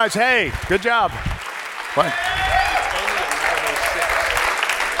Guys, hey, good job. What?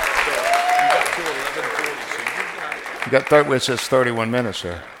 You got 30, it says 31 minutes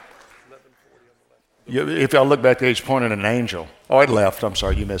there. If y'all look back there, he's pointing at an angel. Oh, it left. I'm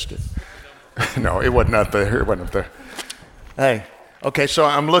sorry, you missed it. No, it wasn't up there. It wasn't up there. Hey, okay, so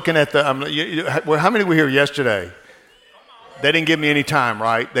I'm looking at how many were here yesterday? They didn't give me any time,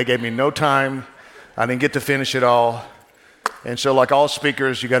 right? They gave me no time. I didn't get to finish it all. And so like all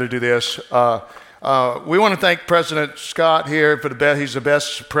speakers, you got to do this. We want to thank President Scott here for the best. He's the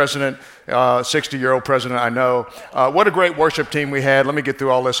best president, 60-year-old president I know. What a great worship team we had. Let me get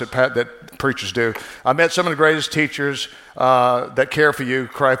through all this that preachers do. I met some of the greatest teachers that care for you,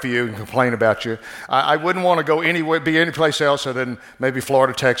 cry for you, and complain about you. I wouldn't want to go anywhere, be any place else other than maybe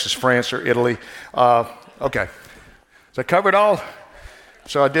Florida, Texas, France, or Italy. Okay. So I covered all.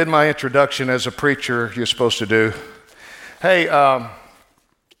 So I did my introduction as a preacher you're supposed to do. Hey, y'all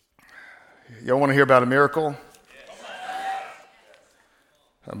want to hear about a miracle?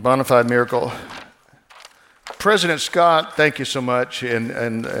 A bona fide miracle. President Scott, thank you so much and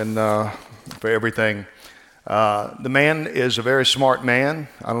for everything. The man is a very smart man.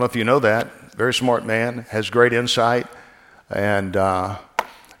 I don't know if you know that. Very smart man, has great insight, and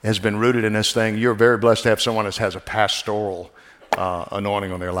has been rooted in this thing. You're very blessed to have someone that has a pastoral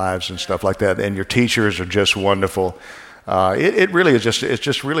anointing on their lives and stuff like that. And your teachers are just wonderful. It really is it's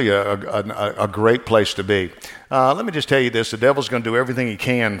just really a great place to be. Let me just tell you this, the devil's going to do everything he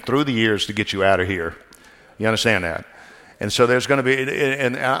can through the years to get you out of here. You understand that? And so there's going to be,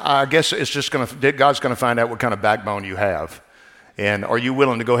 and I guess it's just God's going to find out what kind of backbone you have. And are you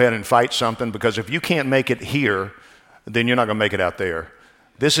willing to go ahead and fight something? Because if you can't make it here, then you're not going to make it out there.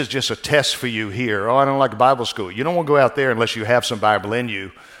 This is just a test for you here. Oh, I don't like Bible school. You don't want to go out there unless you have some Bible in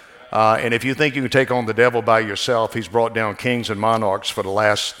you. And if you think you can take on the devil by yourself, he's brought down kings and monarchs for the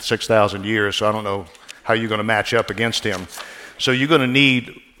last 6,000 years, so I don't know how you're going to match up against him. So you're going to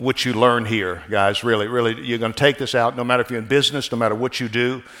need what you learn here, guys, really. You're going to take this out, no matter if you're in business, no matter what you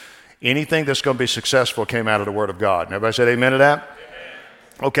do. Anything that's going to be successful came out of the Word of God. And everybody said amen to that?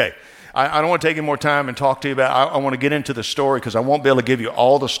 Amen. Okay. I don't want to take any more time and talk to you about I want to get into the story because I won't be able to give you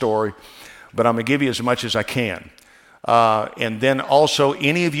all the story, but I'm going to give you as much as I can. And then also,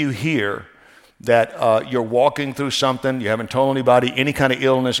 any of you here that you're walking through something, you haven't told anybody, any kind of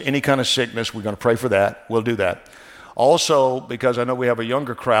illness, any kind of sickness, we're going to pray for that. We'll do that. Also, because I know we have a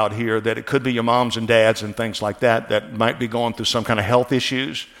younger crowd here, that it could be your moms and dads and things like that might be going through some kind of health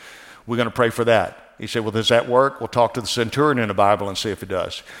issues. We're going to pray for that. He said, well, does that work? We'll talk to the centurion in the Bible and see if it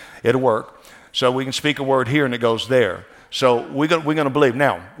does. It'll work. So we can speak a word here and it goes there. So we're going to believe.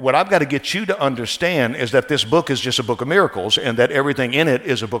 Now, what I've got to get you to understand is that this book is just a book of miracles and that everything in it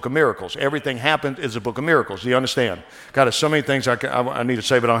is a book of miracles. Everything happened is a book of miracles. Do you understand? God, there's so many things I need to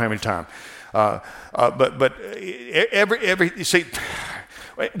say, but I don't have any time. But you see,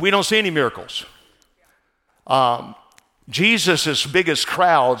 we don't see any miracles. Jesus' biggest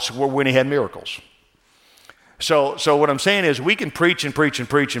crowds were when he had miracles. So what I'm saying is we can preach and preach and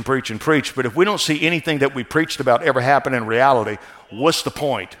preach and preach and preach, but if we don't see anything that we preached about ever happen in reality, what's the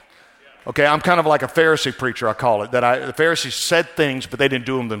point? Okay, I'm kind of like a Pharisee preacher, I call it, the Pharisees said things, but they didn't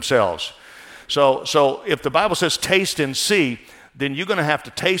do them themselves. So if the Bible says taste and see, then you're going to have to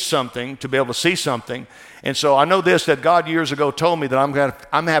taste something to be able to see something. And so I know this, that God years ago told me that I'm going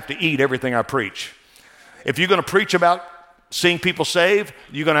to have to eat everything I preach. If you're going to preach about seeing people saved,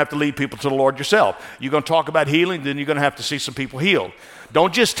 you're going to have to lead people to the Lord yourself. You're going to talk about healing, then you're going to have to see some people healed.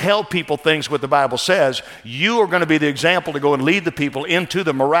 Don't just tell people things what the Bible says. You are going to be the example to go and lead the people into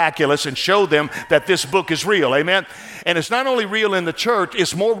the miraculous and show them that this book is real. Amen? And it's not only real in the church,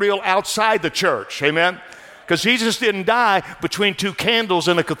 it's more real outside the church. Amen? Because Jesus didn't die between two candles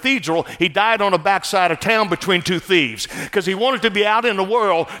in a cathedral. He died on the backside of town between two thieves. Because he wanted to be out in the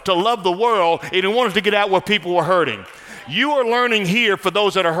world, to love the world, and he wanted to get out where people were hurting. You are learning here for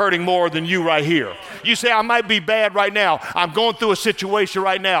those that are hurting more than you right here. You say, I might be bad right now. I'm going through a situation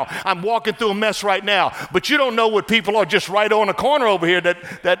right now. I'm walking through a mess right now. But you don't know what people are just right on the corner over here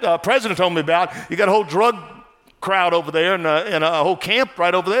that President told me about. You got a whole drug crowd over there and a whole camp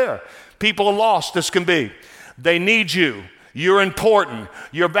right over there. People are lost as can be. They need you. You're important.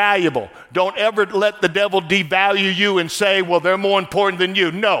 You're valuable. Don't ever let the devil devalue you and say, well, they're more important than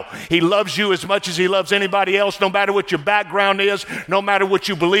you. No, he loves you as much as he loves anybody else, no matter what your background is, no matter what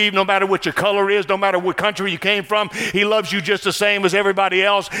you believe, no matter what your color is, no matter what country you came from. He loves you just the same as everybody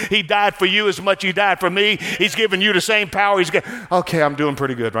else. He died for you as much as he died for me. He's given you the same power. Okay, I'm doing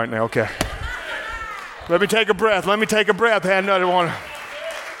pretty good right now. Okay. Let me take a breath. I had another one.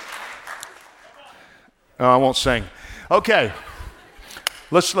 Oh, I won't sing. Okay.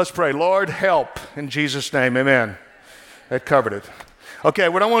 Let's pray. Lord, help in Jesus' name. Amen. That covered it. Okay,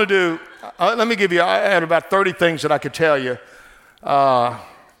 what I want to do, let me give you, I had about 30 things that I could tell you. Let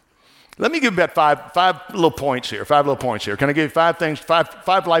me give you about five little points here. Can I give you 5 things,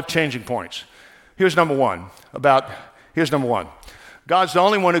 five life-changing points? Here's number one. God's the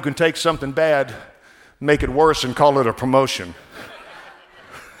only one who can take something bad, make it worse, and call it a promotion.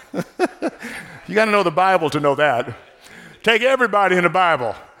 You got to know the Bible to know that. Take everybody in the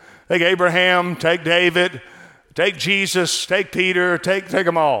Bible. Take Abraham, take David, take Jesus, take Peter, take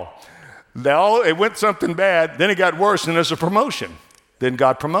them all. It went something bad, then it got worse, and there's a promotion. Then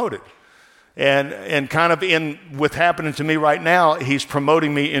God promoted. And kind of in what's happening to me right now, he's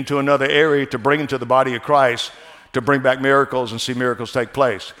promoting me into another area to bring into the body of Christ, to bring back miracles and see miracles take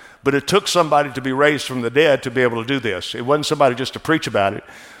place. But it took somebody to be raised from the dead to be able to do this. It wasn't somebody just to preach about it,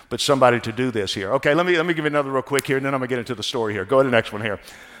 but somebody to do this here. Okay, let me give you another real quick here, and then I'm going to get into the story here. Go ahead to the next one here.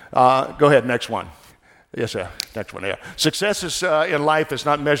 Go ahead, next one. Yes, sir. Next one, yeah. Success in life is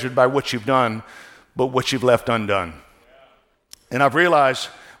not measured by what you've done, but what you've left undone. And I've realized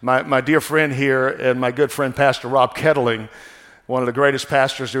my dear friend here and my good friend, Pastor Rob Kettling, one of the greatest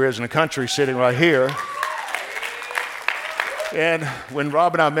pastors there is in the country, sitting right here. And when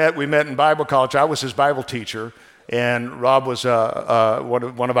Rob and I met, we met in Bible college. I was his Bible teacher, and Rob was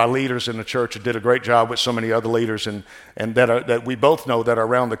one of our leaders in the church and did a great job with so many other leaders and that we both know that are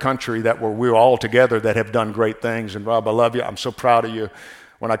around the country that we're all together that have done great things. And Rob, I love you. I'm so proud of you.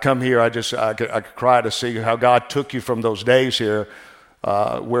 When I come here, I could cry to see how God took you from those days here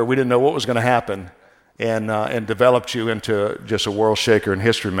where we didn't know what was going to happen and developed you into just a world shaker and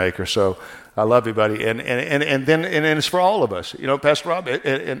history maker. So I love you, buddy. And then it's for all of us. You know, Pastor Rob,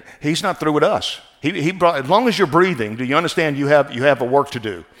 and he's not through with us. He brought, as long as you're breathing, do you understand you have a work to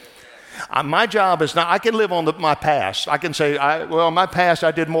do? My job is not, I can live on my past. I can say, my past,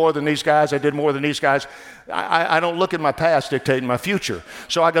 I did more than these guys. I don't look at my past dictating my future.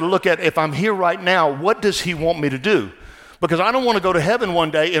 So I got to look at, if I'm here right now, what does he want me to do? Because I don't want to go to heaven one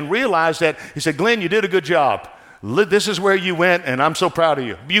day and realize that he said, Glenn, you did a good job. This is where you went, and I'm so proud of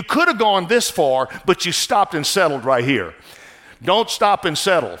you. You could have gone this far, but you stopped and settled right here. Don't stop and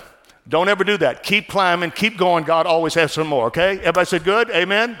settle. Don't ever do that. Keep climbing, keep going. God always has some more, okay? Everybody said good?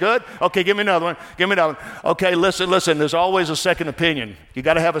 Amen? Good? Okay, give me another one. Okay, listen. There's always a second opinion. You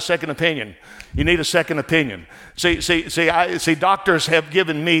got to have a second opinion. You need a second opinion. See, doctors have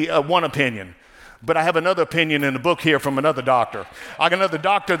given me one opinion. But I have another opinion in the book here from another doctor. I got another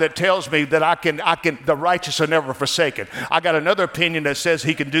doctor that tells me that I can, the righteous are never forsaken. I got another opinion that says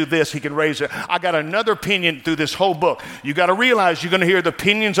he can do this, he can raise it. I got another opinion through this whole book. You got to realize you're going to hear the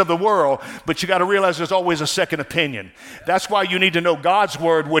opinions of the world, but you got to realize there's always a second opinion. That's why you need to know God's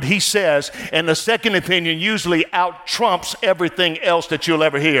word, what he says, and the second opinion usually out trumps everything else that you'll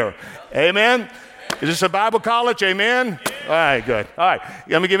ever hear. Amen? Is this a Bible college? Amen? All right, good. All right,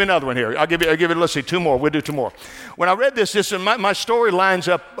 let me give you another one here. I'll give it, let's see, 2 more. We'll do 2 more. When I read this my story lines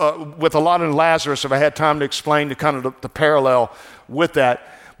up with a lot in Lazarus, if I had time to explain the kind of the parallel with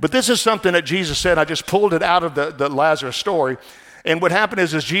that. But this is something that Jesus said. I just pulled it out of the Lazarus story. And what happened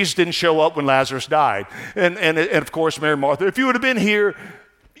is Jesus didn't show up when Lazarus died. And of course, Mary and Martha, if you would have been here,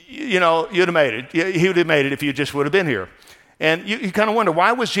 you'd have made it. He would have made it if you just would have been here. And you kind of wonder,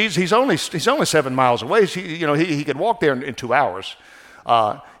 why was Jesus, he's only 7 miles away. He could walk there in 2 hours.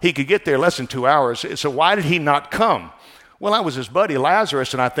 He could get there less than 2 hours. So why did he not come? Well, I was his buddy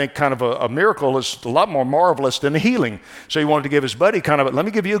Lazarus, and I think kind of a miracle is a lot more marvelous than a healing. So he wanted to give his buddy kind of let me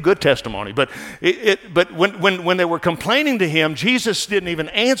give you a good testimony. But when they were complaining to him, Jesus didn't even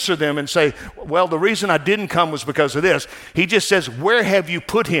answer them and say, well, the reason I didn't come was because of this. He just says, where have you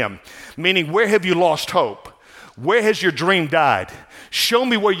put him? Meaning, where have you lost hope? Where has your dream died? Show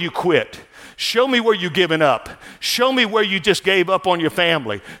me where you quit. Show me where you've given up. Show me where you just gave up on your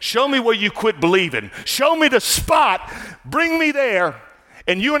family. Show me where you quit believing. Show me the spot. Bring me there.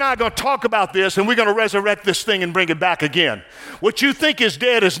 And you and I are going to talk about this, and we're going to resurrect this thing and bring it back again. What you think is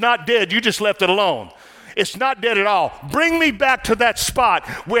dead is not dead. You just left it alone. It's not dead at all. Bring me back to that spot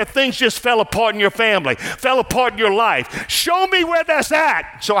where things just fell apart in your family, fell apart in your life. Show me where that's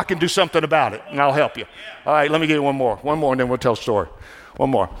at so I can do something about it, and I'll help you. All right, let me give you one more, and then we'll tell a story. One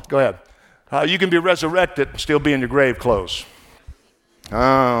more. Go ahead. You can be resurrected and still be in your grave clothes.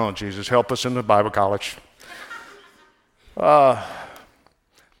 Oh, Jesus, help us in the Bible college. You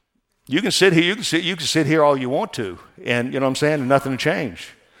can sit here. You can sit here all you want to, and you know what I'm saying, and nothing will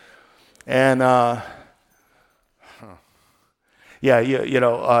change. And the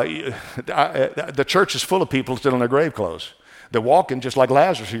church is full of people still in their grave clothes. They're walking just like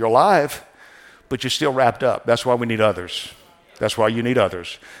Lazarus. You're alive, but you're still wrapped up. That's why we need others. That's why you need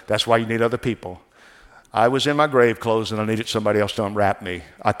others. That's why you need other people. I was in my grave clothes and I needed somebody else to unwrap me.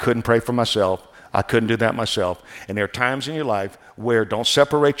 I couldn't pray for myself. I couldn't do that myself. And there are times in your life where don't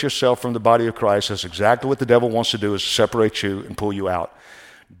separate yourself from the body of Christ. That's exactly what the devil wants to do, is separate you and pull you out.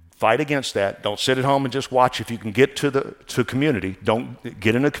 Fight against that. Don't sit at home and just watch. If you can get to community, don't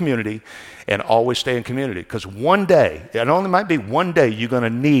get in a community, and always stay in community. Because one day, it only might be one day, you're going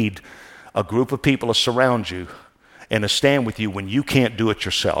to need a group of people to surround you and to stand with you when you can't do it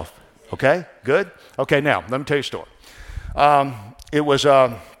yourself. Okay? Good? Okay, now, let me tell you a story. It was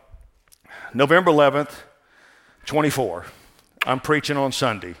November 11th, 24. I'm preaching on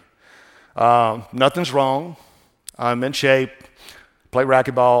Sunday. Nothing's wrong. I'm in shape. Play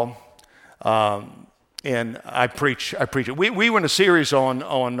racquetball, and I preach it. We were in a series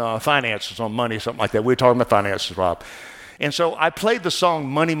on finances, on money, something like that. We were talking about finances, Rob. And so I played the song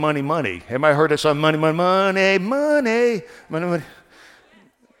Money, Money, Money. Everybody heard that song, Money, Money, Money, Money, Money, Money?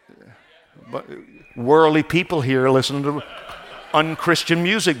 But worldly people here listening to unchristian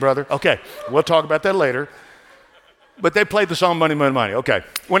music, brother. Okay, we'll talk about that later. But they played the song Money, Money, Money. Okay,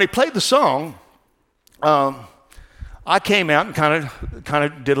 when they played the song, I came out and kind of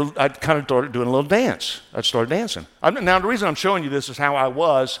started doing a little dance. I started dancing. Now, the reason I'm showing you this is how I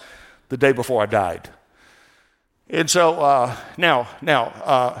was the day before I died. And so now,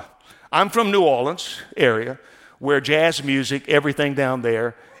 I'm from New Orleans area, where jazz music, everything down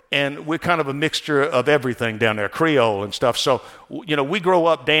there, and we're kind of a mixture of everything down there, Creole and stuff. So, we grow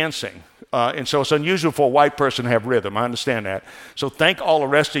up dancing. And so it's unusual for a white person to have rhythm. I understand that. So thank all the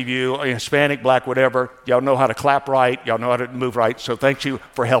rest of you, Hispanic, black, whatever. Y'all know how to clap right. Y'all know how to move right. So thank you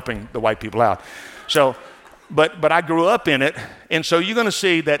for helping the white people out. So, but I grew up in it. And so you're going to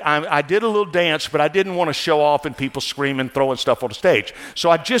see that I did a little dance, but I didn't want to show off and people screaming, throwing stuff on the stage. So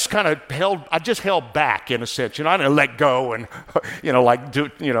I just held back in a sense. I didn't let go and, like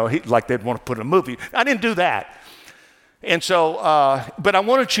they'd want to put in a movie. I didn't do that. And so, but I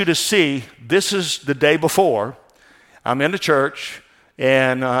wanted you to see, this is the day before. I'm in the church,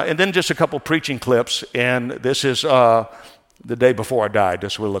 and then just a couple preaching clips, and this is the day before I died.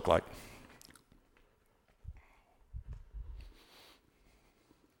 This is what it looked like.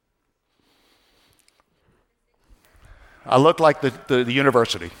 I look like the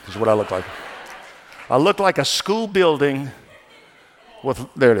university, is what I look like. I look like a school building with,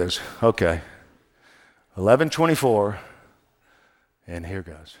 there it is, okay. 11:24. And here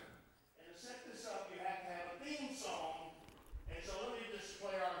goes. And to set this up, you have to have a theme song. And so let me just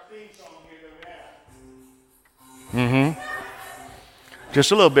play our theme song here that we have.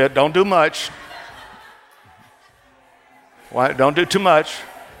 Just a little bit. Don't do much. Why? Don't do too much.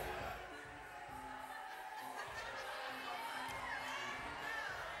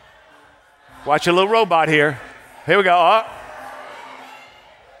 Watch a little robot here. Here we go.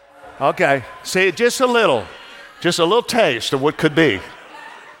 Okay. See, just a little taste of what could be.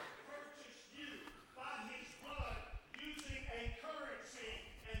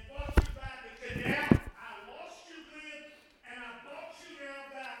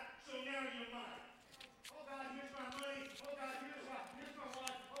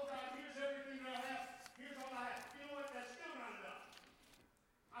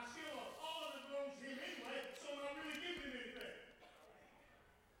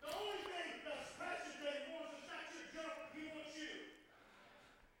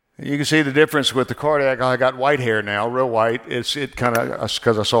 You can see the difference with the cardiac. I got white hair now, real white. It kind of,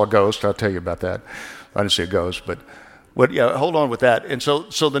 because I saw a ghost. I'll tell you about that. I didn't see a ghost, but hold on with that. And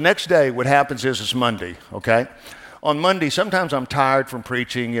so the next day, what happens is it's Monday, okay? On Monday, sometimes I'm tired from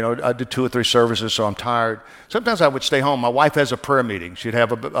preaching. I did 2 or 3 services, so I'm tired. Sometimes I would stay home. My wife has a prayer meeting. She'd have,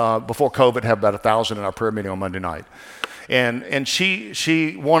 before COVID, have about 1,000 in our prayer meeting on Monday night. And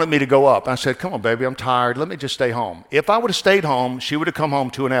she wanted me to go up. I said, come on, baby, I'm tired. Let me just stay home. If I would have stayed home, she would have come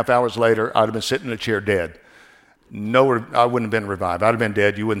home 2.5 hours later. I'd have been sitting in a chair dead. No, I wouldn't have been revived. I'd have been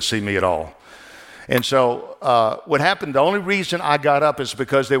dead. You wouldn't see me at all. And so what happened, the only reason I got up is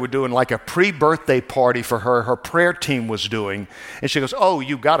because they were doing like a pre-birthday party for her. Her prayer team was doing. And she goes, oh,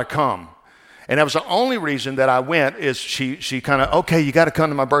 you got to come. And that was the only reason that I went, is she kind of, okay, you got to come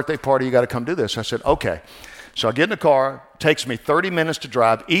to my birthday party. You got to come do this. I said, okay. So I get in the car, takes me 30 minutes to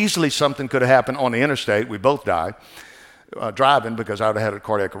drive. Easily something could have happened on the interstate. We both die. driving because I would have had a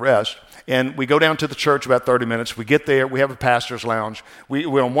cardiac arrest. And we go down to the church about 30 minutes. We get there. We have a pastor's lounge.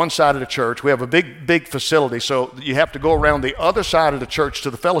 We're on one side of the church. We have a big facility, so you have to go around the other side of the church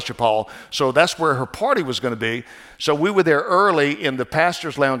to the fellowship hall. So that's where her party was going to be. So we were there early in the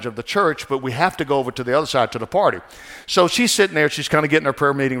pastor's lounge of the church, but we have to go over to the other side to the party. So she's sitting there. She's kind of getting her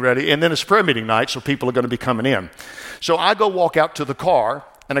prayer meeting ready. And then it's prayer meeting night, so people are going to be coming in. So I go walk out to the car,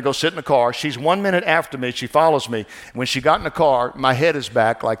 and I go sit in the car. She's 1 minute after me. She follows me. When she got in the car, my head is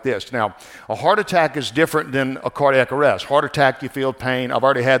back like this. Now, a heart attack is different than a cardiac arrest. Heart attack, you feel pain. I've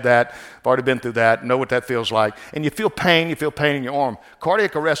already had that. I've already been through that. Know what that feels like. And you feel pain. You feel pain in your arm.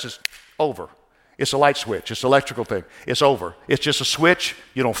 Cardiac arrest is over. It's a light switch. It's an electrical thing. It's over. It's just a switch.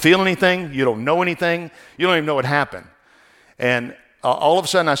 You don't feel anything. You don't know anything. You don't even know what happened. And all of a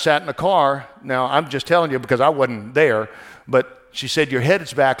sudden, I sat in the car. Now, I'm just telling you because I wasn't there, but she said, your head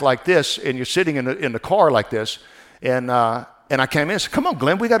is back like this, and you're sitting in the car like this. And I came in and said, come on,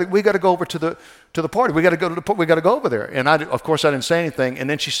 Glenn, we got to go over to the party. We got to go over there. And of course, I didn't say anything. And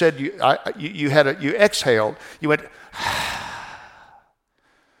then she said, you exhaled. You went,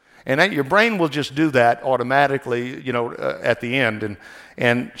 and your brain will just do that automatically, at the end.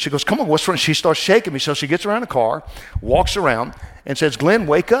 And she goes, come on, what's wrong? She starts shaking me. So she gets around the car, walks around, and says, Glenn,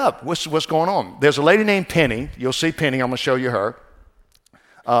 wake up. What's going on? There's a lady named Penny. You'll see Penny. I'm going to show you her.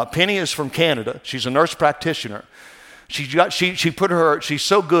 Penny is from Canada. She's a nurse practitioner. She's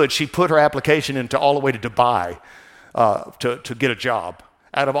so good, she put her application into all the way to Dubai to get a job.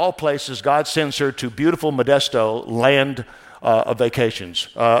 Out of all places, God sends her to beautiful Modesto, land of vacations,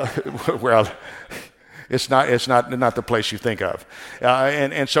 where it's not the place you think of.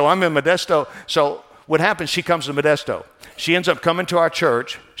 And so I'm in Modesto. So what happens, she comes to Modesto. She ends up coming to our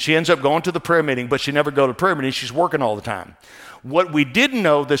church. She ends up going to the prayer meeting, but she never go to prayer meeting. She's working all the time. What we didn't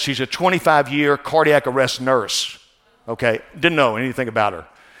know that she's a 25-year cardiac arrest nurse. Okay, didn't know anything about her.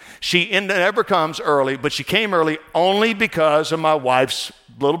 She never comes early, but she came early only because of my wife's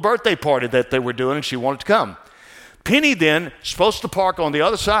little birthday party that they were doing, and she wanted to come. Penny then supposed to park on the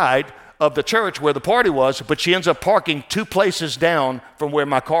other side of the church where the party was, but she ends up parking 2 places down from where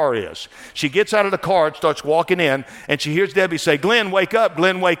my car is. She gets out of the car and starts walking in, and she hears Debbie say, Glenn, wake up,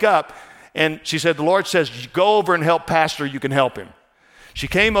 Glenn, wake up. And she said, the Lord says, go over and help Pastor, you can help him. She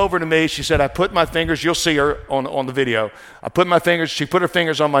came over to me, she said, I put my fingers, you'll see her on the video. She put her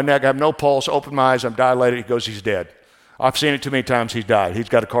fingers on my neck, I have no pulse, opened my eyes, I'm dilated. He goes, he's dead. I've seen it too many times, he's died. He's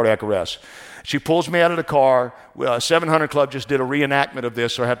got a cardiac arrest. She pulls me out of the car. 700 Club just did a reenactment of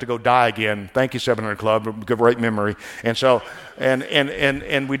this, so I have to go die again. Thank you, 700 Club. Great memory. And so,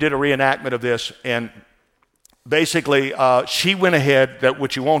 and we did a reenactment of this. And basically, she went ahead.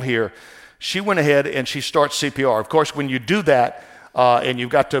 Which you won't hear. She went ahead and she starts CPR. Of course, when you do that, and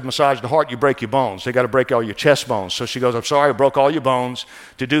you've got to massage the heart, you break your bones. They got to break all your chest bones. So she goes, I'm sorry, I broke all your bones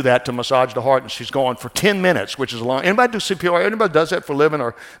to do that, to massage the heart. And she's going for 10 minutes, which is a long. Anybody do CPR? Anybody does that for a living?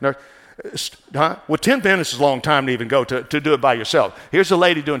 Well, 10 minutes is a long time to even go to do it by yourself. Here's a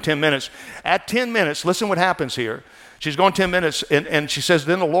lady doing 10 minutes. At 10 minutes, listen what happens here. She's going 10 minutes, and she says,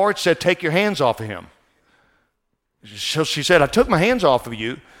 then the Lord said, take your hands off of him. So she said, I took my hands off of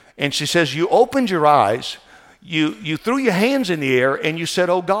you. And she says, you opened your eyes, you threw your hands in the air, and you said,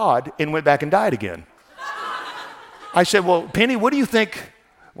 oh, God, and went back and died again. I said, well, Penny, what do you think?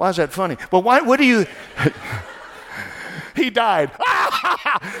 Why is that funny? Well, what do you... He died.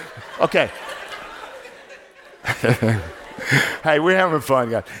 Okay. Hey, we're having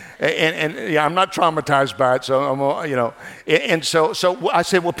fun, guys. And yeah, I'm not traumatized by it, so I'm, And so I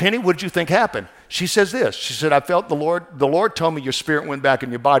said, well, Penny, what did you think happened? She says this. She said, I felt the Lord told me your spirit went back in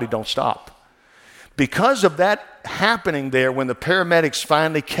your body, don't stop. Because of that happening there, when the paramedics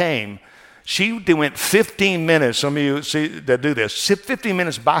finally came, she went 15 minutes. Some of you see that do this. 15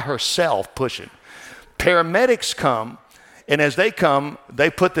 minutes by herself pushing. Paramedics come. And as they come, they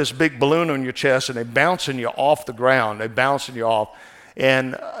put this big balloon on your chest and they bouncing you off the ground. They bouncing you off.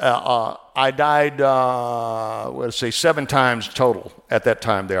 And I died, 7 times total at that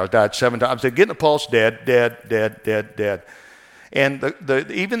time there. I died 7 times. They're getting a pulse, dead. And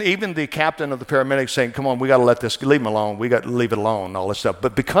even the captain of the paramedics saying, come on, we got to leave him alone. We got to leave it alone and all this stuff.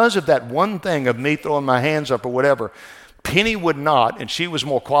 But because of that one thing of me throwing my hands up or whatever, Penny would not, and she was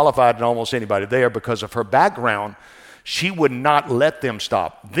more qualified than almost anybody there because of her background, she would not let them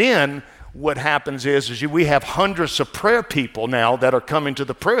stop. Then what happens is we have hundreds of prayer people now that are coming to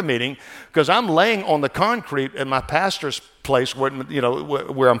the prayer meeting because I'm laying on the concrete at my pastor's place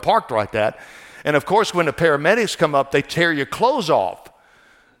where I'm parked like that. And of course, when the paramedics come up, they tear your clothes off.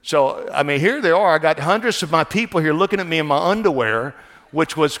 So, I mean, here they are. I got hundreds of my people here looking at me in my underwear,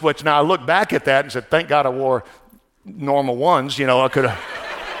 which now I look back at that and said, thank God I wore normal ones. You know, I could have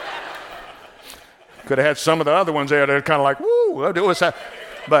had some of the other ones there that are kind of like, woo, what's that?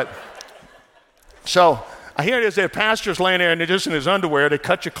 But so here it is, the pastor's laying there and they're just in his underwear. They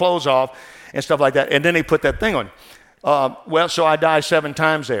cut your clothes off and stuff like that. And then they put that thing on. So I died 7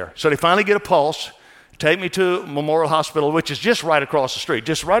 times there. So they finally get a pulse, take me to Memorial Hospital, which is just right across the street.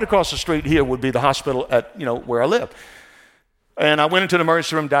 Just right across the street here would be the hospital at, where I live. And I went into the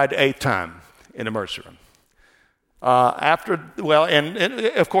emergency room, died the 8th time in the emergency room. And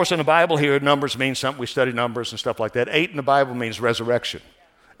of course in the Bible here, numbers mean something. We study numbers and stuff like that. 8 in the Bible means resurrection,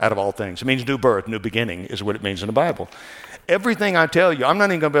 out of all things. It means new birth, new beginning is what it means in the Bible. Everything I tell you, I'm not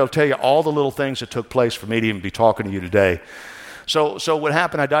even going to be able to tell you all the little things that took place for me to even be talking to you today. So what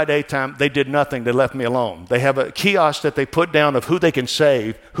happened, I died the 8th time. They did nothing. They left me alone. They have a kiosk that they put down of who they can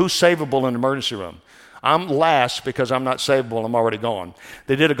save, who's savable in the emergency room. I'm last because I'm not savable. I'm already gone.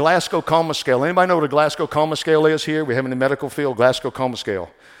 They did a Glasgow Coma Scale. Anybody know what a Glasgow Coma Scale is here? We have in the medical field, Glasgow Coma Scale.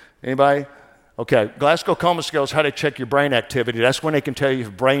 Anybody? Okay, Glasgow Coma Scale is how they check your brain activity. That's when they can tell you if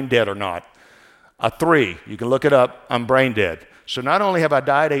you're brain dead or not. A 3, you can look it up, I'm brain dead. So not only have I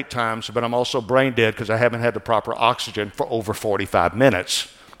died 8 times, but I'm also brain dead because I haven't had the proper oxygen for over 45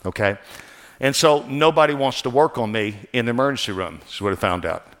 minutes, okay? And so nobody wants to work on me in the emergency room, is what I found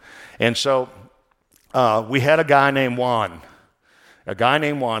out. And so we had a guy named Juan.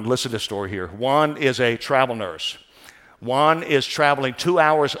 Listen to this story here. Juan is a travel nurse. Juan is traveling 2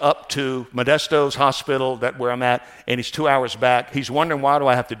 hours up to Modesto's hospital, where I'm at, and he's 2 hours back. He's wondering, why do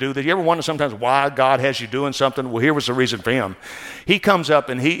I have to do this? You ever wonder sometimes why God has you doing something? Well, here was the reason for him. He comes up,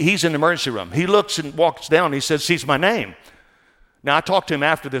 and he's in the emergency room. He looks and walks down, and he sees my name. Now, I talked to him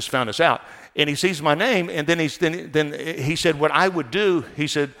after this, found this out, and he sees my name, and then he said, what I would do, he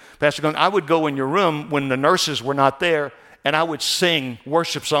said, Pastor Gunn, I would go in your room when the nurses were not there, and I would sing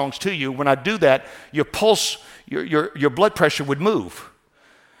worship songs to you. When I do that, your pulse, your blood pressure would move.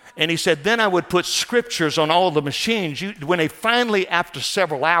 And he said, then I would put scriptures on all the machines. When they finally, after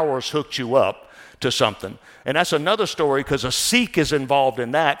several hours, hooked you up to something. And that's another story, because a Sikh is involved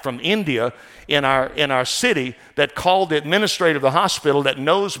in that from India in our city that called the administrator of the hospital that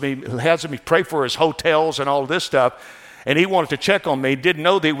knows me, who has me pray for his hotels and all this stuff. And he wanted to check on me, didn't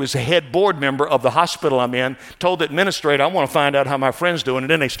know that he was the head board member of the hospital I'm in, told the administrator, I want to find out how my friend's doing, and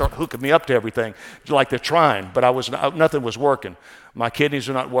then they start hooking me up to everything, like they're trying, but nothing was working. My kidneys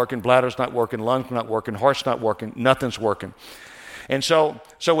are not working, bladder's not working, lungs not working, heart's not working, nothing's working. And so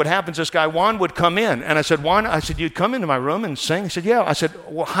what happens, this guy, Juan, would come in, and I said, Juan, you'd come into my room and sing? He said, yeah. I said,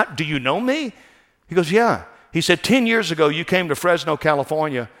 well, do you know me? He goes, yeah. He said, 10 years ago, you came to Fresno,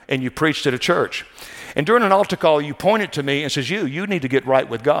 California, and you preached at a church. And during an altar call, you pointed to me and says, you need to get right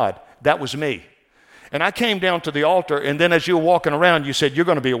with God. That was me. And I came down to the altar, and then as you were walking around, you said, you're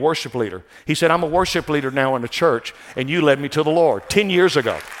going to be a worship leader. He said, I'm a worship leader now in the church, and you led me to the Lord 10 years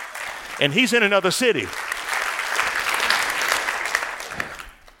ago. And he's in another city.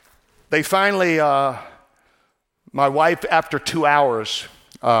 They finally, my wife, after 2 hours,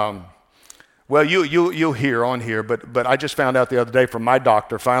 well, you'll hear on here, but I just found out the other day from my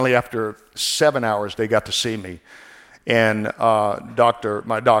doctor, finally after 7 hours, they got to see me. And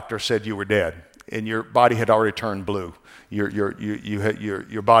my doctor said you were dead, and your body had already turned blue.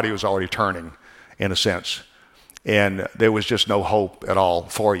 Your body was already turning, in a sense. And there was just no hope at all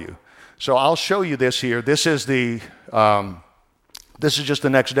for you. So I'll show you this here. This is just the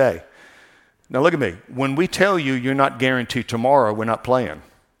next day. Now look at me. When we tell you you're not guaranteed tomorrow, we're not playing.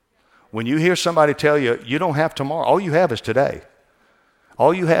 When you hear somebody tell you, you don't have tomorrow, all you have is today.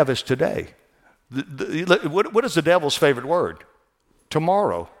 All you have is today. What is the devil's favorite word?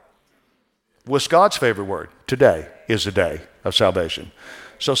 Tomorrow. What's God's favorite word? Today is the day of salvation.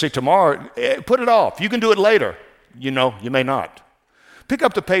 So see, tomorrow, put it off. You can do it later. You may not. Pick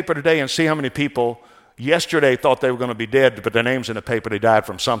up the paper today and see how many people yesterday thought they were going to be dead, but their name's in the paper, they died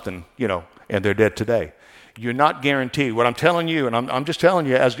from something, and they're dead today. You're not guaranteed. What I'm telling you, and I'm just telling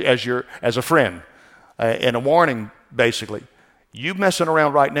you as a friend, and a warning, basically, you messing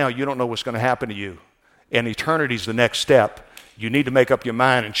around right now, you don't know what's going to happen to you. And eternity's the next step. You need to make up your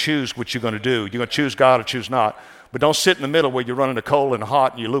mind and choose what you're going to do. You're going to choose God or choose not. But don't sit in the middle where you're running the cold and the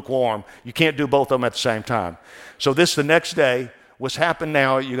hot and you're lukewarm. You can't do both of them at the same time. So this the next day. What's happened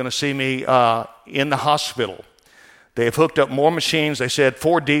now, you're going to see me in the hospital. They have hooked up more machines. They said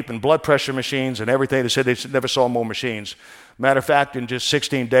 4 deep and blood pressure machines and everything. They said they never saw more machines. Matter of fact, in just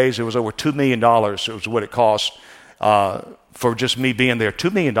 16 days, it was over $2 million. It was what it cost for just me being there.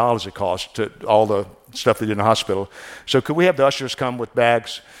 $2 million it cost to all the stuff they did in the hospital. So could we have the ushers come with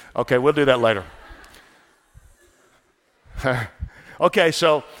bags? Okay, we'll do that later. Okay,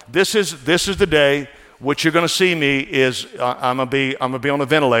 so this is the day What you're going to see me is I'm going to be on a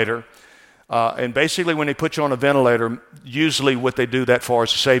ventilator. And basically when they put you on a ventilator, usually what they do that for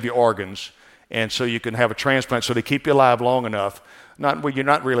is to save your organs. And so you can have a transplant, so they keep you alive long enough. You're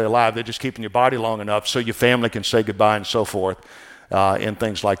not really alive, they're just keeping your body long enough so your family can say goodbye and so forth, and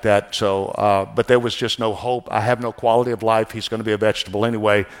things like that. So, but there was just no hope. I have no quality of life. He's going to be a vegetable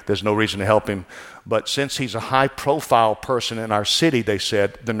anyway. There's no reason to help him. But since he's a high-profile person in our city, they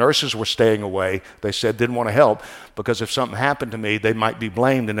said, the nurses were staying away. They said didn't want to help because if something happened to me, they might be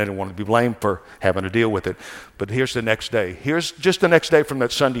blamed, and they didn't want to be blamed for having to deal with it. But here's the next day. Here's just the next day from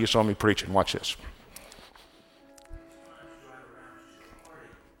that Sunday you saw me preaching. Watch this.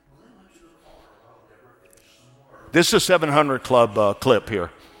 This is a 700 Club clip here.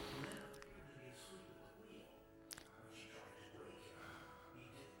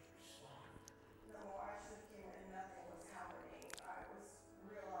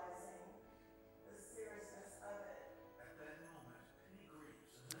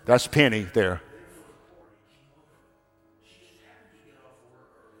 That's Penny there.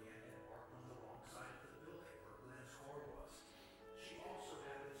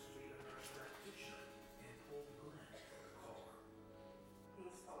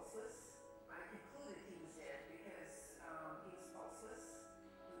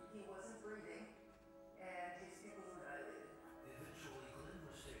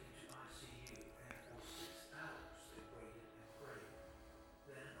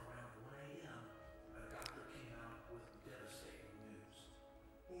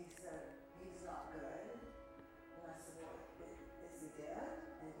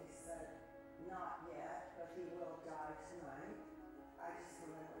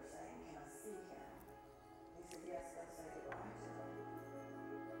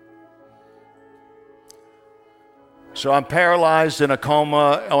 So I'm paralyzed in a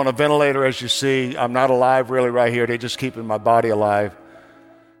coma on a ventilator, as you see. I'm not alive really right here. They're just keeping my body alive.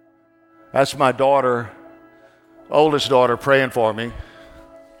 That's my daughter, oldest daughter, praying for me.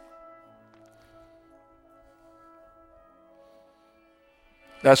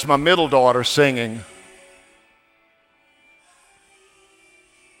 That's my middle daughter singing.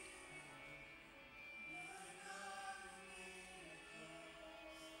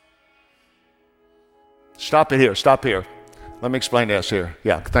 Stop it here. Stop here. Let me explain this here.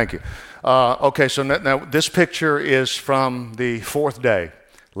 Yeah, thank you. Okay, so now this picture is from the fourth day.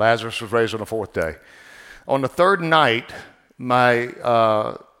 Lazarus was raised on the fourth day. On the third night,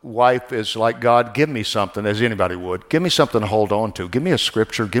 my wife is like, God, give me something, as anybody would. Give me something to hold on to. Give me a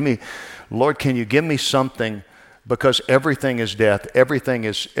scripture. Lord, can you give me something? Because everything is death. Everything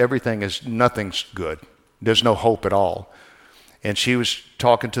is nothing's good. There's no hope at all. And she was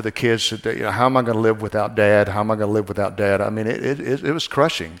talking to the kids, how am I going to live without Dad? How am I going to live without Dad? I mean, it was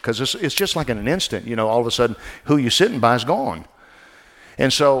crushing because it's just like in an instant, all of a sudden, who you're sitting by is gone.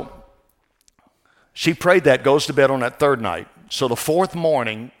 And so she prayed that, goes to bed on that third night. So the fourth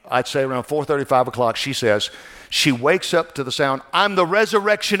morning, I'd say around 4:30, 5 o'clock, she says, she wakes up to the sound, I'm the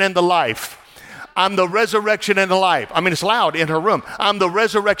resurrection and the life. I'm the resurrection and the life. I mean, it's loud in her room. I'm the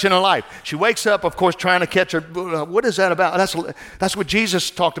resurrection and life. She wakes up, of course, trying to catch her. What is that about? That's what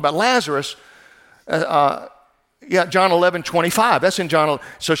Jesus talked about. Lazarus, John 11:25. That's in John.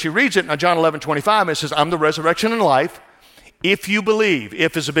 So she reads it in John 11:25, and it says, I'm the resurrection and life. If you believe,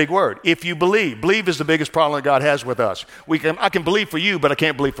 if is a big word. If you believe is the biggest problem that God has with us. I can believe for you, but I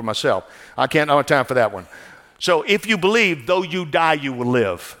can't believe for myself. I don't have time for that one. So if you believe, though you die, you will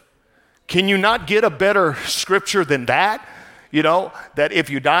live. Can you not get a better scripture than that? That if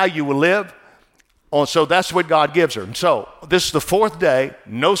you die, you will live. Oh, so that's what God gives her. And so this is the fourth day,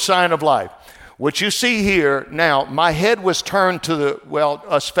 no sign of life. What you see here now, my head was turned to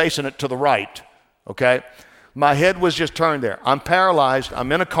us facing it to the right, okay? My head was just turned there. I'm paralyzed.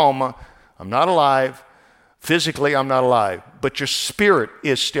 I'm in a coma. I'm not alive. Physically, I'm not alive. But your spirit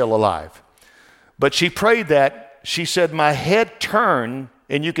is still alive. But she prayed that. She said, my head turned,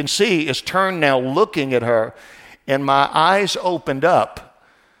 and you can see it's turned now looking at her, and my eyes opened up.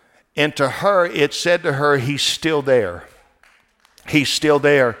 And to her, it said to her, he's still there. He's still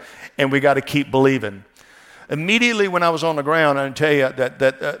there, and we got to keep believing. Immediately when I was on the ground, I can tell you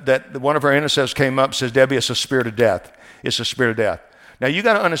that one of our intercessors came up and says, Debbie, it's a spirit of death. It's a spirit of death. Now, you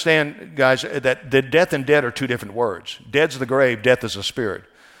got to understand, guys, that the death and dead are two different words. Dead's the grave, death is a spirit.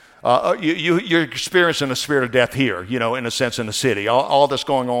 You're experiencing a spirit of death here, in a sense, in the city. All that's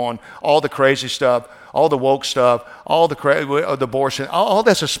going on, all the crazy stuff, all the woke stuff, all the abortion, all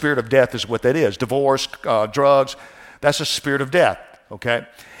that's a spirit of death is what that is. Divorce, drugs, that's a spirit of death, okay?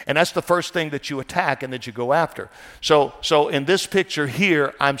 And that's the first thing that you attack and that you go after. So in this picture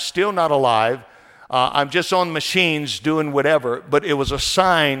here, I'm still not alive. I'm just on machines doing whatever, but it was a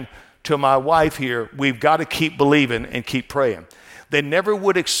sign to my wife here, we've got to keep believing and keep praying. They never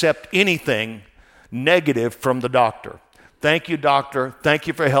would accept anything negative from the doctor. Thank you, doctor. Thank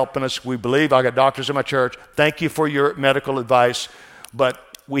you for helping us. We believe, I got doctors in my church. Thank you for your medical advice, but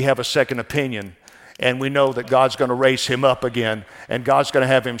we have a second opinion. And we know that God's going to raise him up again, and God's going to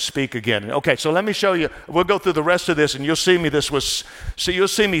have him speak again. Okay, so let me show you. We'll go through the rest of this, and you'll see me. You'll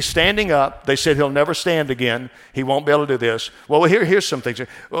see me standing up. They said he'll never stand again. He won't be able to do this. Well, here's some things.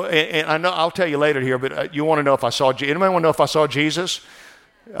 Well, and I know I'll tell you later here, but you want to know if I saw Jesus. Anybody want to know if I saw Jesus?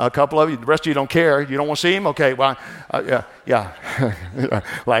 A couple of you. The rest of you don't care. You don't want to see him? Okay, well, yeah.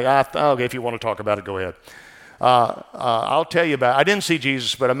 Okay, if you want to talk about it, go ahead. I'll tell you about it. I didn't see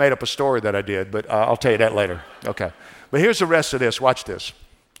Jesus, but I made up a story that I did, but I'll tell you that later. Okay. But here's the rest of this. Watch this.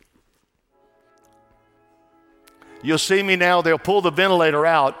 You'll see me now. They'll pull the ventilator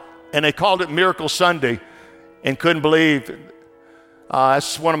out, and they called it Miracle Sunday and couldn't believe.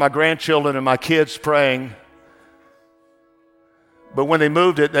 That's one of my grandchildren and my kids praying. But when they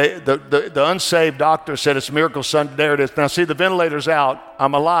moved it, the unsaved doctor said it's Miracle Sunday. There it is. Now, see, the ventilator's out.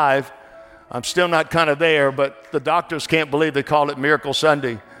 I'm alive. I'm still not kind of there, but the doctors can't believe they call it Miracle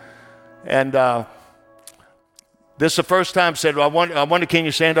Sunday. And this is the first time said, well, I wonder, can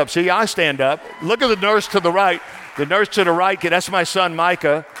you stand up? See, I stand up. Look at the nurse to the right. The nurse to the right, that's my son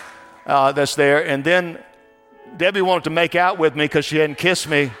Micah that's there. And then Debbie wanted to make out with me because she hadn't kissed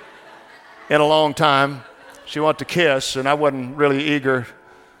me in a long time. She wanted to kiss, and I wasn't really eager,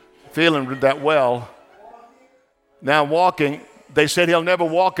 feeling that well. Now I'm walking. They said he'll never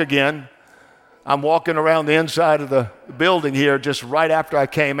walk again. I'm walking around the inside of the building here just right after I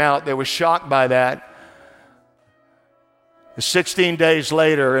came out. They were shocked by that. 16 days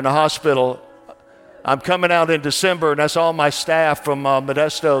later in the hospital, I'm coming out in December, and that's all my staff from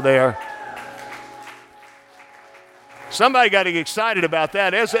Modesto there. Somebody got to get excited about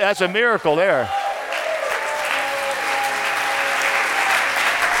that. That's a miracle there.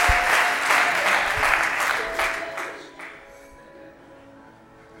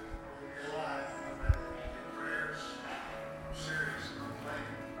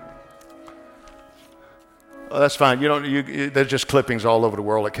 Oh, that's fine. There's just clippings all over the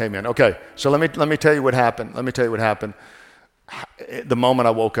world that came in. Okay, so let me tell you what happened. The moment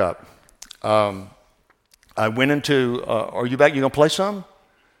I woke up, I went into. Are you back? You gonna play some?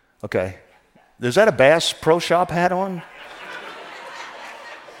 Okay. Is that a Bass Pro Shop hat on?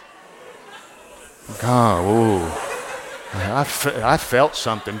 Oh, ooh. I felt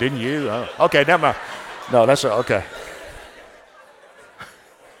something, didn't you? Oh. Okay, never mind. No, that's okay.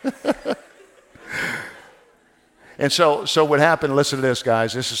 And so what happened, listen to this,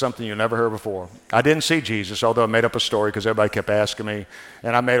 guys. This is something you never heard before. I didn't see Jesus, although I made up a story because everybody kept asking me.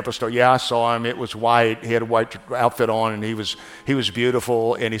 And I made up a story. Yeah, I saw him. It was white. He had a white outfit on, and he was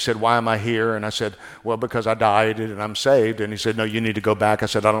beautiful. And he said, why am I here? And I said, well, because I died and I'm saved. And he said, no, you need to go back. I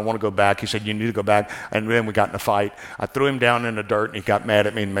said, I don't want to go back. He said, you need to go back. And then we got in a fight. I threw him down in the dirt, and he got mad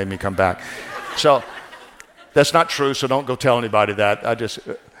at me and made me come back. So that's not true, so don't go tell anybody that.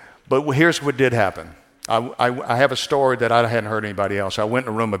 But here's what did happen. I have a story that I hadn't heard anybody else. I went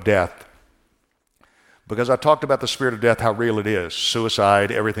in a room of death because I talked about the spirit of death, how real it is,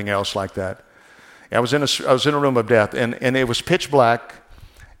 suicide, everything else like that. I was in a room of death, and it was pitch black,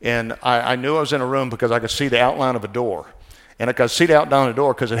 and I knew I was in a room because I could see the outline of a door. And I could see the outline of the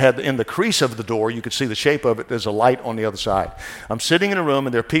door because it had in the crease of the door, you could see the shape of it. There's a light on the other side. I'm sitting in a room,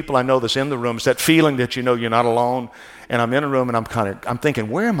 and there are people I know that's in the room. It's that feeling that you know you're not alone. And I'm in a room, and I'm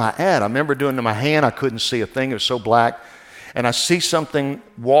thinking, where am I at? I remember doing it in my hand. I couldn't see a thing. It was so black. And I see something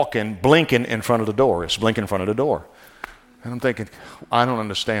blinking in front of the door. It's blinking in front of the door. And I'm thinking, I don't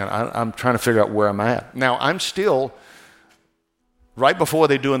understand. I'm trying to figure out where I'm at. Now, I'm still... Right before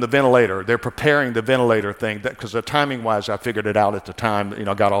they're doing the ventilator, they're preparing the ventilator thing because the timing-wise, I figured it out at the time,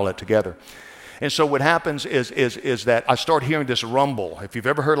 got all that together. And so what happens is that I start hearing this rumble. If you've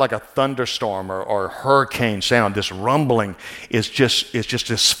ever heard like a thunderstorm or a hurricane sound, this rumbling is just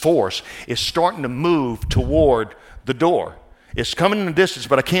this force. It's starting to move toward the door. It's coming in the distance,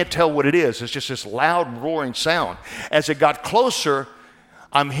 but I can't tell what it is. It's just this loud, roaring sound. As it got closer,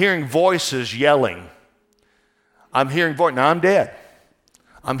 I'm hearing voices yelling. I'm hearing voices. Now, I'm dead.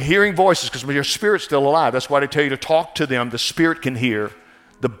 I'm hearing voices because your spirit's still alive. That's why they tell you to talk to them. The spirit can hear.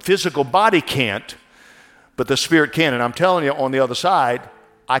 The physical body can't, but the spirit can. And I'm telling you, on the other side,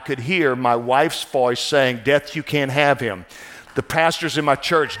 I could hear my wife's voice saying, death, you can't have him. The pastors in my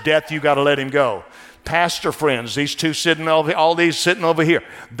church, death, you got to let him go. Pastor friends, these two sitting over, all these sitting over here,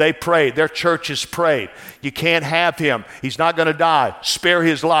 they prayed. Their churches prayed. You can't have him. He's not going to die. Spare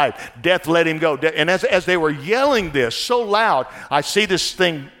his life. Death, let him go. And as they were yelling this so loud, I see this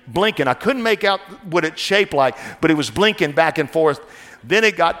thing blinking. I couldn't make out what it shaped like, but it was blinking back and forth. Then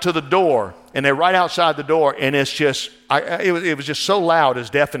it got to the door, and they're right outside the door, and it's just, it was just so loud, it's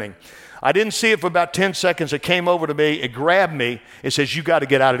deafening. I didn't see it for about 10 seconds. It came over to me. It grabbed me. It says, you got to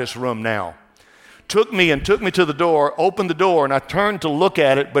get out of this room now. Took me to the door, opened the door, and I turned to look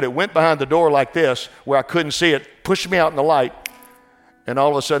at it, but it went behind the door like this, where I couldn't see it, pushed me out in the light, and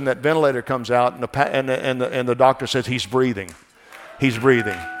all of a sudden that ventilator comes out, and the doctor says, he's breathing. He's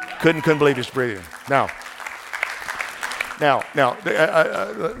breathing. Couldn't believe he's breathing. Now,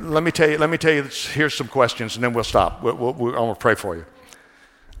 let me tell you, here's some questions, and then we'll stop. I'm going to pray for you.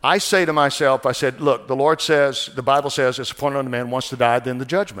 I say to myself, I said, look, the Lord says, the Bible says, it's appointed unto man once to die, then the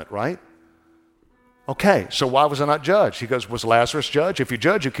judgment, right? Okay, so why was I not judged? He goes, was Lazarus judged? If you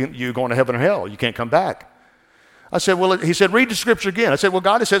judge, you're going to heaven or hell. You can't come back. I said, well, he said, read the scripture again. I said, well,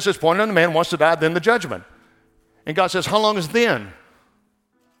 God says it's appointed unto man once to die, then the judgment. And God says, how long is then?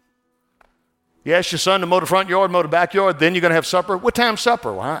 You ask your son to mow the front yard, mow the backyard, then you're going to have supper? What time's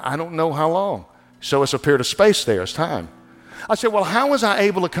supper? Well, I don't know how long. So it's a period of space there. It's time. I said, well, how was I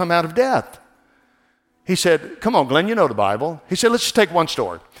able to come out of death? He said, come on, Glenn, you know the Bible. He said, let's just take one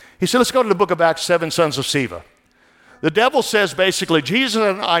story. He said, let's go to the book of Acts, 7 sons of Sceva. The devil says basically,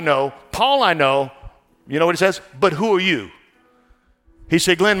 Jesus I know, Paul I know. You know what he says? But who are you? He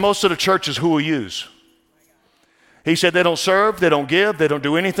said, Glenn, most of the churches, who are yous? He said, they don't serve, they don't give, they don't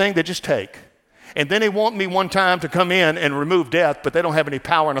do anything, they just take. And then they want me one time to come in and remove death, but they don't have any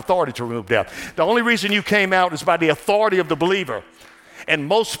power and authority to remove death. The only reason you came out is by the authority of the believer. And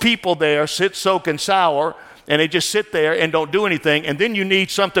most people there sit, soak, and sour, and they just sit there and don't do anything. And then you need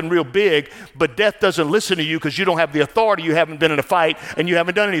something real big, but death doesn't listen to you because you don't have the authority, you haven't been in a fight, and you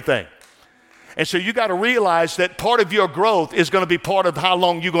haven't done anything. And so you got to realize that part of your growth is going to be part of how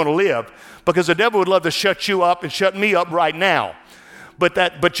long you're going to live, because the devil would love to shut you up and shut me up right now.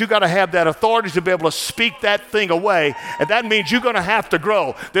 But you got to have that authority to be able to speak that thing away, and that means you're going to have to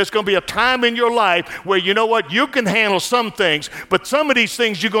grow. There's going to be a time in your life where, you know what, you can handle some things, but some of these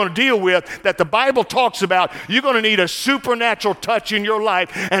things you're going to deal with that the Bible talks about, you're going to need a supernatural touch in your life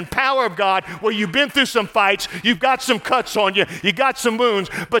and power of God, where you've been through some fights, you've got some cuts on you, you got some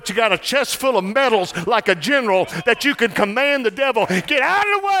wounds, but you got a chest full of medals like a general that you can command the devil, get out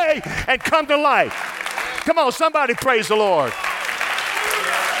of the way and come to life. Come on, somebody praise the Lord.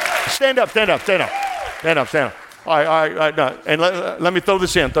 Stand up. All right. No. And let me throw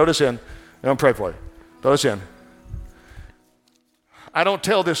this in. And I'll pray for you. Throw this in. I don't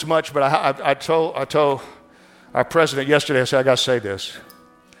tell this much, but I told our president yesterday, I said, I got to say this.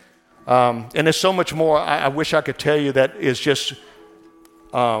 And there's so much more I wish I could tell you that is just,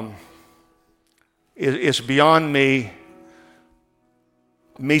 it's beyond me.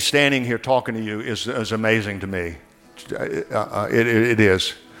 Me standing here talking to you is amazing to me. It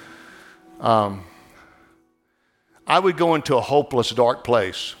is. I would go into a hopeless, dark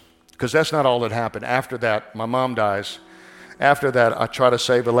place, because that's not all that happened. After that, my mom dies. After that, I try to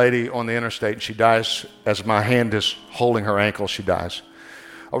save a lady on the interstate, and she dies as my hand is holding her ankle. She dies.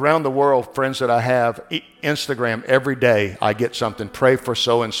 Around the world, friends that I have, Instagram, every day I get something. Pray for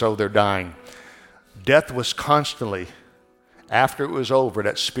so-and-so, they're dying. Death was constantly, after it was over,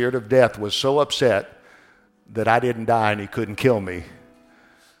 that spirit of death was so upset that I didn't die and he couldn't kill me.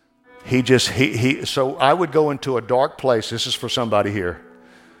 So I would go into a dark place. This is for somebody here.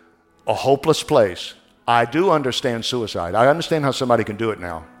 A hopeless place. I do understand suicide. I understand how somebody can do it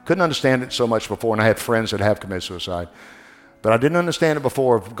now. Couldn't understand it so much before, and I had friends that have committed suicide. But I didn't understand it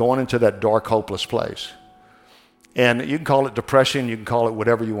before, of going into that dark, hopeless place. And you can call it depression, you can call it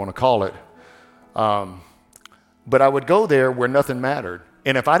whatever you want to call it. But I would go there where nothing mattered.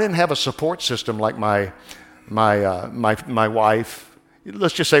 And if I didn't have a support system like my wife,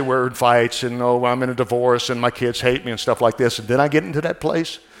 let's just say we're in fights and I'm in a divorce and my kids hate me and stuff like this, and then I get into that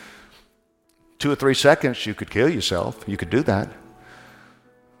place, 2 or 3 seconds, you could kill yourself. You could do that.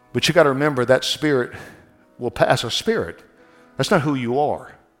 But you got to remember that spirit will pass. A spirit, that's not who you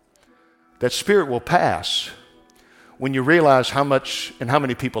are. That spirit will pass when you realize how much and how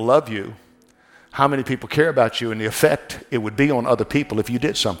many people love you, how many people care about you, and the effect it would be on other people if you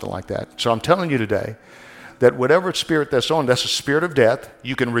did something like that. So I'm telling you today that whatever spirit that's on, that's a spirit of death.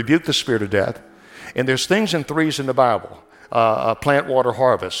 You can rebuke the spirit of death. And there's things in threes in the Bible. Plant, water,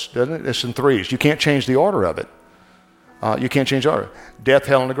 harvest. Doesn't it? It's in threes. You can't change the order of it. You can't change the order. Death,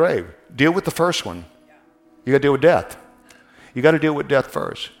 hell, and the grave. Deal with the first one. You got to deal with death. You got to deal with death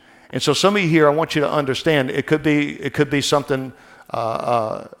first. And so some of you here, I want you to understand, it could be something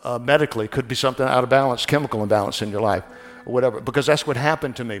medically, it could be something out of balance, chemical imbalance in your life, or whatever, because that's what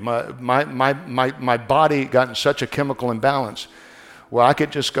happened to me. My body got in such a chemical imbalance where I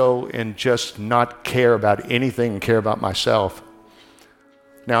could just go and just not care about anything and care about myself.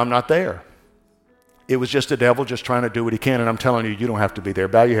 Now I'm not there. It was just the devil just trying to do what he can, and I'm telling you, you don't have to be there.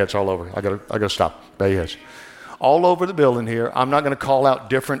 Bow your heads all over. I gotta stop. Bow your heads. All over the building here. I'm not going to call out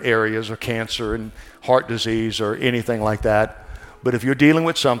different areas of cancer and heart disease or anything like that. But if you're dealing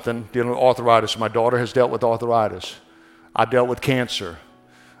with something, dealing with arthritis, my daughter has dealt with arthritis. I've dealt with cancer.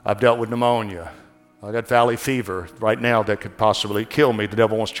 I've dealt with pneumonia. I got valley fever right now that could possibly kill me. The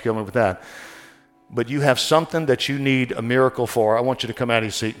devil wants to kill me with that. But you have something that you need a miracle for. I want you to come out of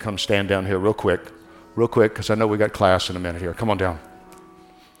your seat and come stand down here real quick, because I know we got class in a minute here. Come on down.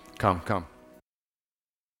 Come.